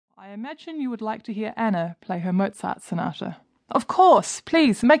I imagine you would like to hear Anna play her Mozart sonata. Of course,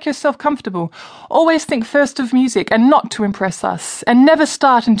 please, make yourself comfortable. Always think first of music and not to impress us, and never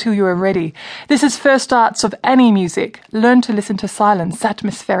start until you are ready. This is first arts of any music. Learn to listen to silence,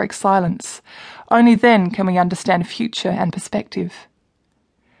 atmospheric silence. Only then can we understand future and perspective.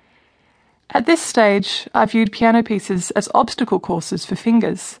 At this stage, I viewed piano pieces as obstacle courses for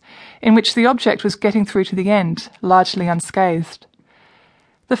fingers, in which the object was getting through to the end, largely unscathed.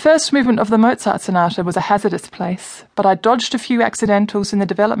 The first movement of the Mozart sonata was a hazardous place, but I dodged a few accidentals in the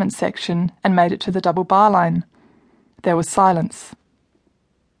development section and made it to the double bar line. There was silence.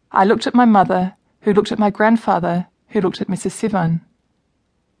 I looked at my mother, who looked at my grandfather, who looked at Mrs. Sivan.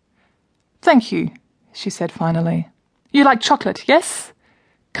 "Thank you," she said finally. "You like chocolate, yes?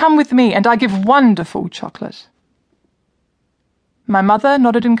 Come with me, and I give wonderful chocolate." My mother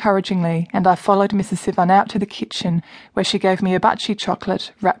nodded encouragingly, and I followed Mrs. Sivan out to the kitchen, where she gave me a bachi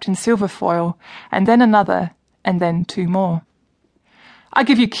chocolate wrapped in silver foil, and then another, and then two more. "I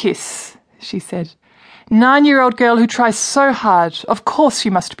give you kiss," she said. 9-year-old girl who tries so hard, of course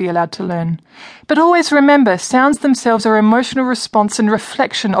you must be allowed to learn. But always remember, sounds themselves are emotional response and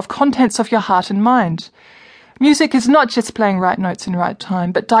reflection of contents of your heart and mind. Music is not just playing right notes in right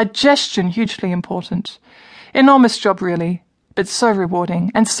time, but digestion hugely important. Enormous job, really, but so rewarding,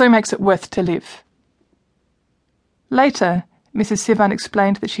 and so makes it worth to live. Later, Mrs. Sivan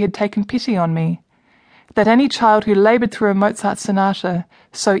explained that she had taken pity on me, that any child who laboured through a Mozart sonata,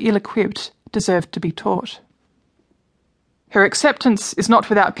 so ill-equipped, deserved to be taught. "Her acceptance is not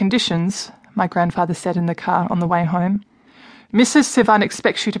without conditions," my grandfather said in the car on the way home. "Mrs. Sivan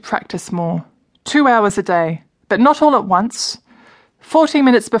expects you to practice more. 2 hours a day, but not all at once. 40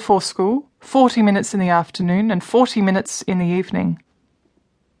 minutes before school, 40 minutes in the afternoon, and 40 minutes in the evening."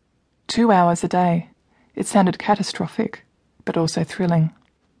 2 hours a day. It sounded catastrophic, but also thrilling.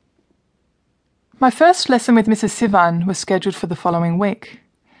 My first lesson with Mrs. Sivan was scheduled for the following week.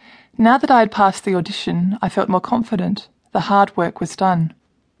 Now that I had passed the audition, I felt more confident. The hard work was done.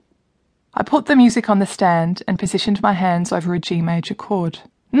 I put the music on the stand and positioned my hands over a G major chord.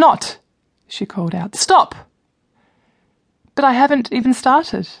 "Not!" she called out. "Stop!" "But I haven't even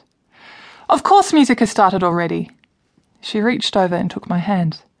started." "Of course music has started already." She reached over and took my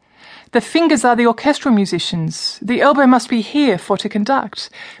hand. "The fingers are the orchestral musicians. The elbow must be here for to conduct.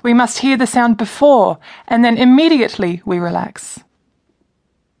 We must hear the sound before, and then immediately we relax."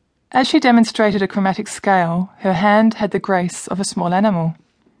 As she demonstrated a chromatic scale, her hand had the grace of a small animal.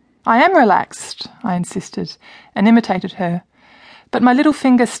 "I am relaxed," I insisted, and imitated her, but my little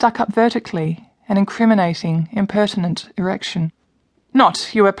finger stuck up vertically, an incriminating, impertinent erection.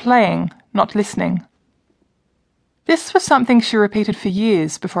 "Not, you are playing, not listening." This was something she repeated for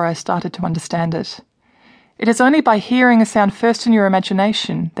years before I started to understand it. It is only by hearing a sound first in your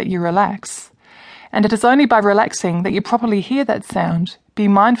imagination that you relax, and it is only by relaxing that you properly hear that sound, be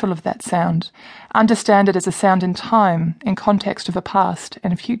mindful of that sound, understand it as a sound in time, in context of a past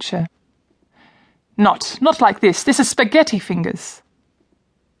and a future. Not like this. This is spaghetti fingers."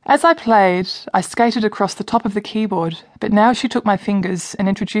 As I played, I skated across the top of the keyboard, but now she took my fingers and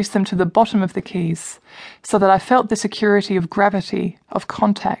introduced them to the bottom of the keys, so that I felt the security of gravity, of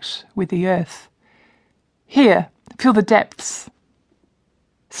contact with the earth. "Here, feel the depths."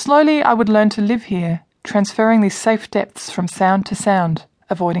 Slowly I would learn to live here, transferring these safe depths from sound to sound,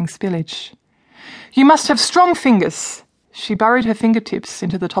 avoiding spillage. "You must have strong fingers." She burrowed her fingertips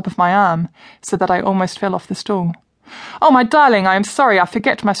into the top of my arm, so that I almost fell off the stool. "Oh, my darling, I am sorry, I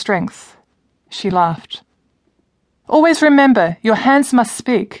forget my strength." She laughed. "Always remember, your hands must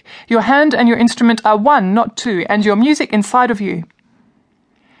speak. Your hand and your instrument are one, not two, and your music inside of you."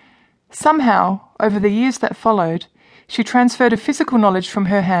 Somehow, over the years that followed, she transferred a physical knowledge from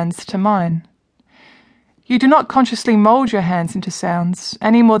her hands to mine. You do not consciously mould your hands into sounds,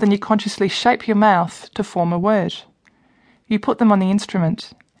 any more than you consciously shape your mouth to form a word. You put them on the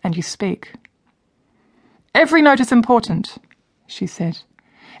instrument, and you speak. "Every note is important," she said.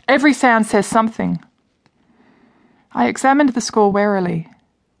 "Every sound says something." I examined the score warily,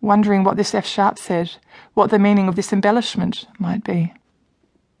 wondering what this F sharp said, what the meaning of this embellishment might be.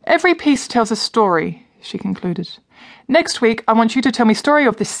 "Every piece tells a story," she concluded. "Next week I want you to tell me the story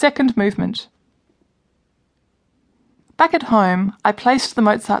of this second movement." Back at home, I placed the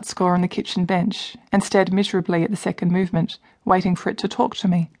Mozart score on the kitchen bench and stared miserably at the second movement, waiting for it to talk to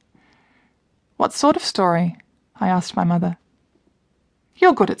me. "What sort of story?" I asked my mother.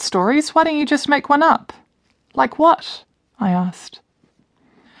 "You're good at stories. Why don't you just make one up?" "Like what?" I asked.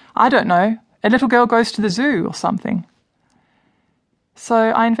 "I don't know. A little girl goes to the zoo or something."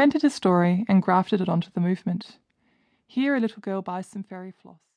 So I invented a story and grafted it onto the movement. Here a little girl buys some fairy floss.